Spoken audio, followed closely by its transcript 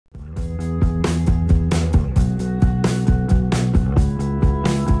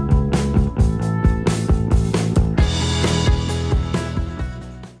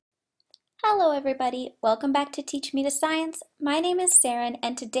Hello everybody, welcome back to Teach Me to Science. My name is Saren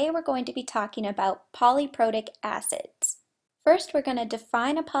and today we're going to be talking about polyprotic acids. First we're going to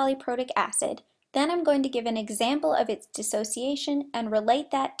define a polyprotic acid, then I'm going to give an example of its dissociation and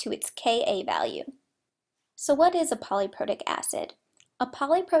relate that to its Ka value. So what is a polyprotic acid? A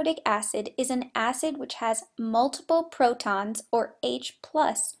polyprotic acid is an acid which has multiple protons or H+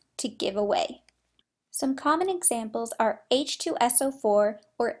 to give away. Some common examples are H2SO4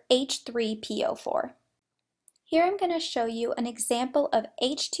 or H3PO4. Here I'm going to show you an example of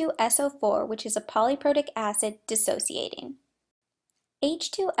H2SO4, which is a polyprotic acid dissociating.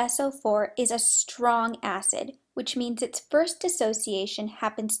 H2SO4 is a strong acid, which means its first dissociation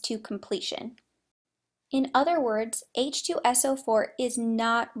happens to completion. In other words, H2SO4 is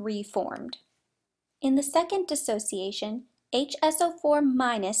not reformed. In the second dissociation,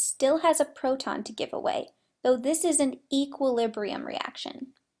 HSO4- still has a proton to give away, though this is an equilibrium reaction.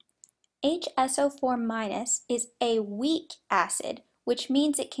 HSO4- is a weak acid, which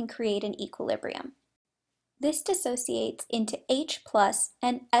means it can create an equilibrium. This dissociates into H+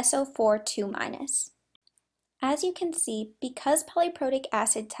 and SO4 2-. As you can see, because polyprotic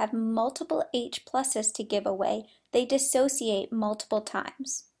acids have multiple H+ to give away, they dissociate multiple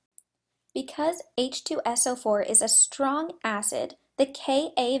times. Because H2SO4 is a strong acid, the Ka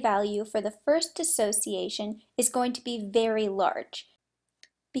value for the first dissociation is going to be very large.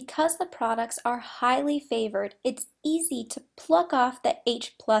 Because the products are highly favored, it's easy to pluck off the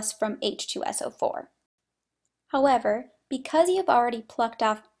H+ from H2SO4. However, because you've already plucked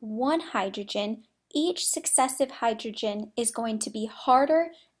off one hydrogen, each successive hydrogen is going to be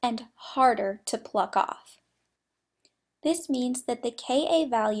harder and harder to pluck off. This means that the Ka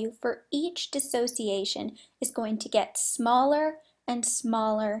value for each dissociation is going to get smaller and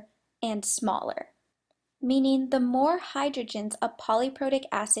smaller and smaller, meaning the more hydrogens a polyprotic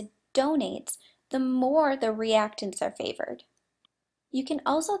acid donates, the more the reactants are favored. You can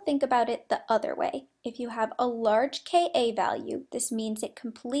also think about it the other way. If you have a large Ka value, this means it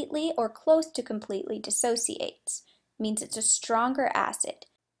completely or close to completely dissociates, means it's a stronger acid.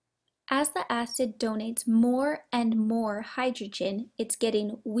 As the acid donates more and more hydrogen, it's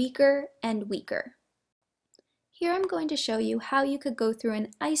getting weaker and weaker. Here I'm going to show you how you could go through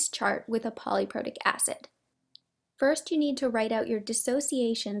an ice chart with a polyprotic acid. First, you need to write out your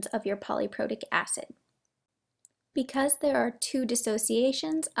dissociations of your polyprotic acid. Because there are two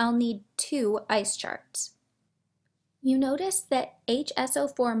dissociations, I'll need two ice charts. You notice that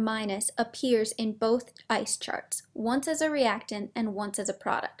HSO4- appears in both ice charts, once as a reactant and once as a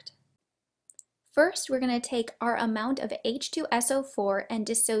product. First, we're going to take our amount of H2SO4 and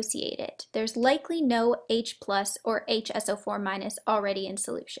dissociate it. There's likely no H+ or HSO4- already in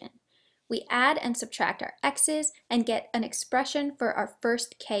solution. We add and subtract our x's and get an expression for our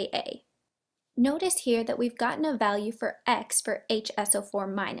first Ka. Notice here that we've gotten a value for x for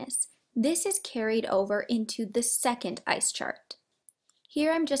HSO4-. This is carried over into the second ice chart.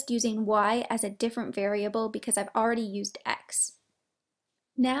 Here I'm just using y as a different variable because I've already used x.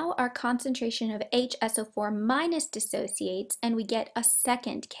 Now our concentration of HSO4- dissociates and we get a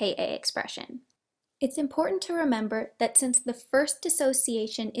second Ka expression. It's important to remember that since the first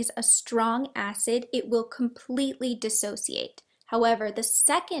dissociation is a strong acid, it will completely dissociate. However, the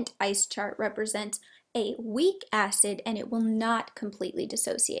second ice chart represents a weak acid and it will not completely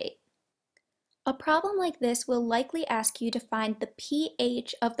dissociate. A problem like this will likely ask you to find the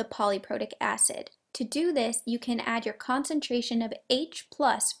pH of the polyprotic acid. To do this, you can add your concentration of H+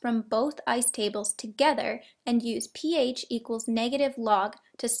 from both ice tables together and use pH equals -log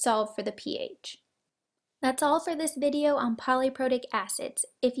to solve for the pH. That's all for this video on polyprotic acids.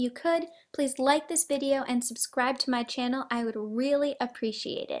 If you could, please like this video and subscribe to my channel. I would really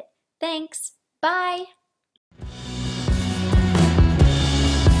appreciate it. Thanks! Bye!